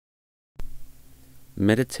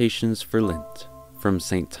Meditations for Lent from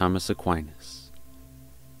St. Thomas Aquinas.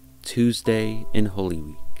 Tuesday in Holy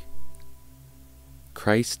Week.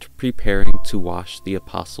 Christ preparing to wash the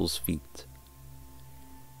apostles' feet.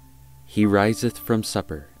 He riseth from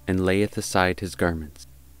supper, and layeth aside his garments,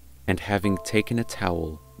 and having taken a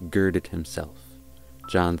towel, girded himself.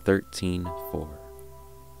 John 13:4.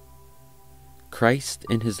 Christ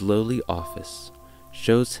in his lowly office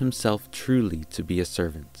shows himself truly to be a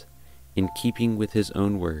servant, in keeping with his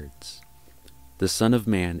own words. The Son of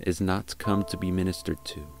Man is not come to be ministered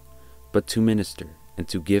to, but to minister, and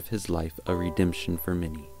to give his life a redemption for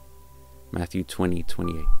many. Matthew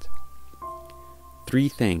 20:28. Three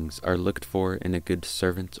things are looked for in a good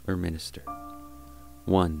servant or minister.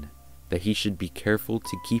 1. That he should be careful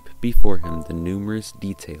to keep before him the numerous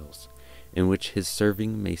details in which his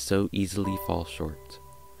serving may so easily fall short.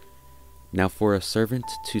 Now for a servant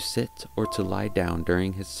to sit or to lie down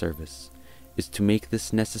during his service is to make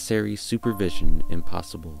this necessary supervision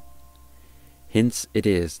impossible. Hence it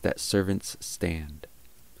is that servants stand.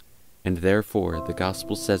 And therefore the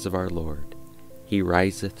Gospel says of our Lord, He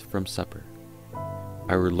riseth from supper.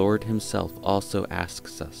 Our Lord himself also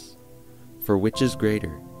asks us, For which is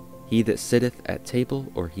greater, he that sitteth at table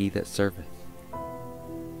or he that serveth?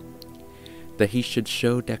 That he should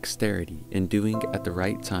show dexterity in doing at the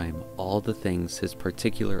right time all the things his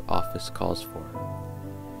particular office calls for.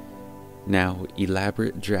 Now,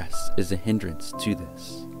 elaborate dress is a hindrance to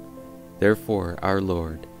this. Therefore our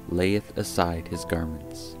Lord layeth aside his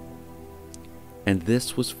garments. And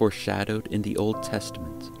this was foreshadowed in the Old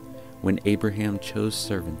Testament, when Abraham chose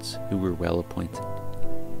servants who were well appointed.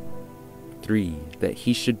 3. That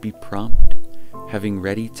he should be prompt, having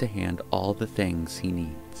ready to hand all the things he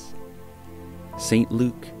needs. St.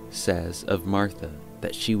 Luke says of Martha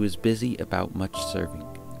that she was busy about much serving.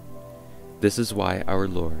 This is why our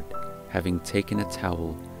Lord, having taken a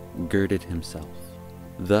towel, girded himself.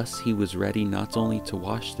 Thus he was ready not only to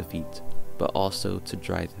wash the feet, but also to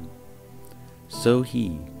dry them. So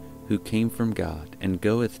he, who came from God and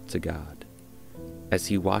goeth to God, as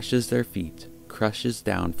he washes their feet, crushes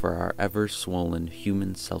down for our ever-swollen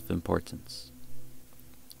human self-importance.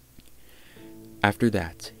 After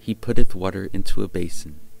that, he putteth water into a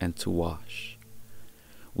basin, and to wash.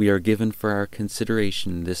 We are given for our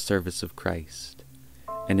consideration this service of Christ,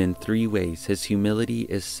 and in 3 ways his humility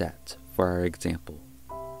is set for our example.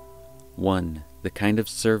 1. The kind of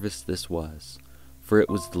service this was, for it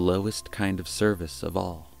was the lowest kind of service of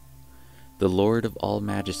all, the Lord of all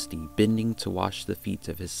majesty bending to wash the feet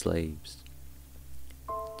of his slaves.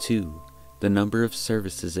 2. The number of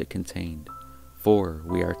services it contained, for,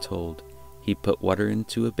 we are told, he put water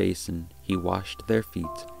into a basin, he washed their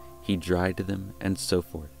feet, he dried them, and so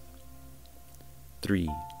forth. 3.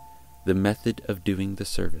 The method of doing the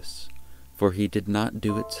service, for he did not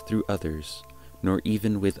do it through others, nor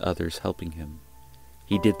even with others helping him.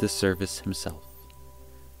 He did the service himself.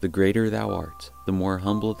 The greater thou art, the more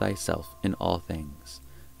humble thyself in all things.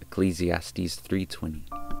 Ecclesiastes 3:20.